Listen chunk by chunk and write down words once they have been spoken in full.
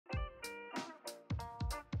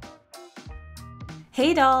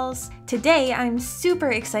Hey dolls! Today I'm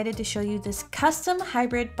super excited to show you this custom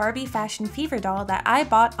hybrid Barbie Fashion Fever doll that I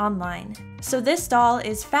bought online. So this doll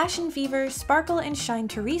is Fashion Fever Sparkle and Shine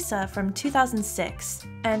Teresa from 2006.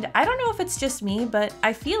 And I don't know if it's just me, but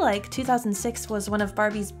I feel like 2006 was one of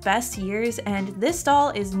Barbie's best years and this doll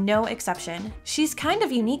is no exception. She's kind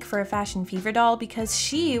of unique for a Fashion Fever doll because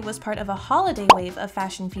she was part of a holiday wave of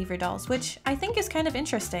Fashion Fever dolls, which I think is kind of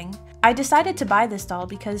interesting. I decided to buy this doll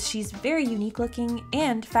because she's very unique looking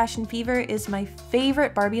and Fashion Fever is my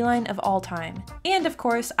favorite Barbie line of all time. And of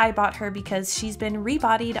course, I bought her because she's been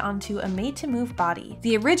rebodied onto a made-to-move body.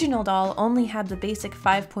 The original doll only had the basic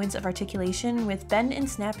 5 points of articulation with bend and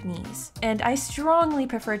snap knees, and I strongly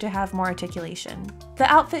prefer to have more articulation.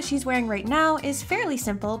 The outfit she's wearing right now is fairly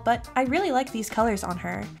simple, but I really like these colors on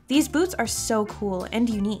her. These boots are so cool and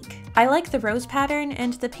unique. I like the rose pattern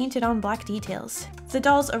and the painted on black details. The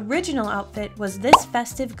doll's original outfit was this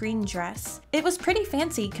festive green dress. It was pretty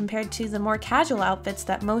fancy compared to the more casual outfits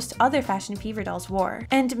that most other Fashion Fever dolls wore.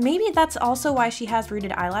 And maybe that's also why she has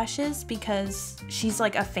rooted eyelashes, because she's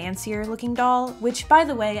like a fancier looking doll, which by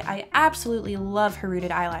the way, I absolutely love her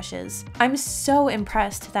rooted eyelashes. I'm so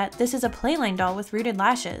impressed that this is a playline doll with rooted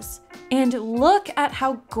lashes. And look at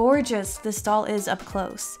how gorgeous this doll is up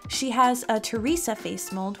close. She has a Teresa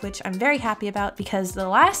face mold, which I'm very happy about because the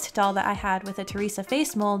last doll that I had with a Teresa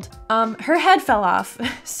face mold, her head fell off.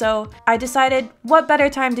 So I decided what better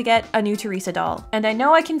time to get a new Teresa doll. And I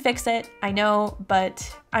know I can fix it, I know,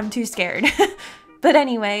 but I'm too scared. But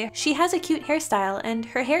anyway, she has a cute hairstyle and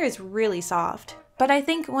her hair is really soft. But I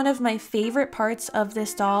think one of my favorite parts of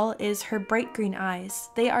this doll is her bright green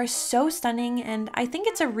eyes. They are so stunning and I think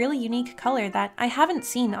it's a really unique color that I haven't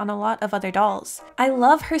seen on a lot of other dolls. I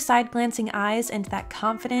love her side glancing eyes and that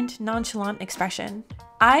confident, nonchalant expression.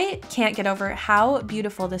 I can't get over how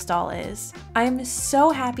beautiful this doll is. I'm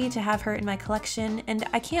so happy to have her in my collection and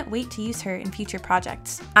I can't wait to use her in future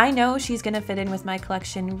projects. I know she's gonna fit in with my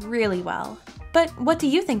collection really well. But what do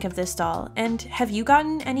you think of this doll? And have you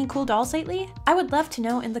gotten any cool dolls lately? I would love to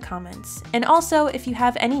know in the comments. And also, if you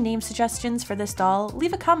have any name suggestions for this doll,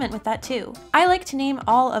 leave a comment with that too. I like to name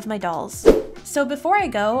all of my dolls. So before I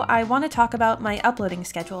go, I want to talk about my uploading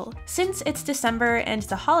schedule. Since it's December and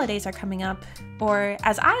the holidays are coming up, or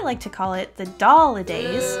as I like to call it, the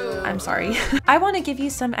DOLLidays, I'm sorry, I want to give you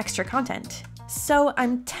some extra content. So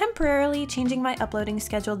I'm temporarily changing my uploading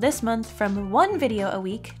schedule this month from 1 video a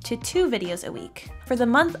week to 2 videos a week. For the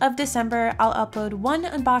month of December, I'll upload 1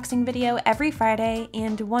 unboxing video every Friday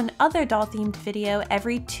and 1 other doll-themed video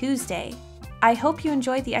every Tuesday. I hope you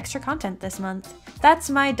enjoyed the extra content this month. That's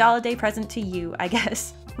my DOLLiday present to you, I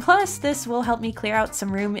guess. Plus, this will help me clear out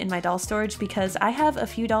some room in my doll storage because I have a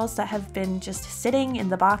few dolls that have been just sitting in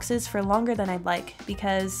the boxes for longer than I'd like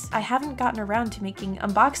because I haven't gotten around to making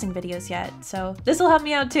unboxing videos yet, so this will help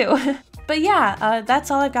me out too. But yeah, that's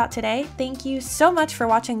all I've got today. Thank you so much for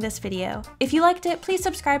watching this video. If you liked it, please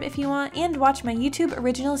subscribe if you want and watch my YouTube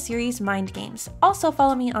original series Mind Games. Also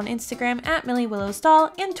follow me on Instagram at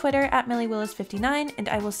MillieWillowsDoll and Twitter at MillieWillows59 and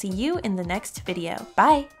I will see you in the next video.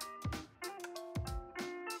 Bye!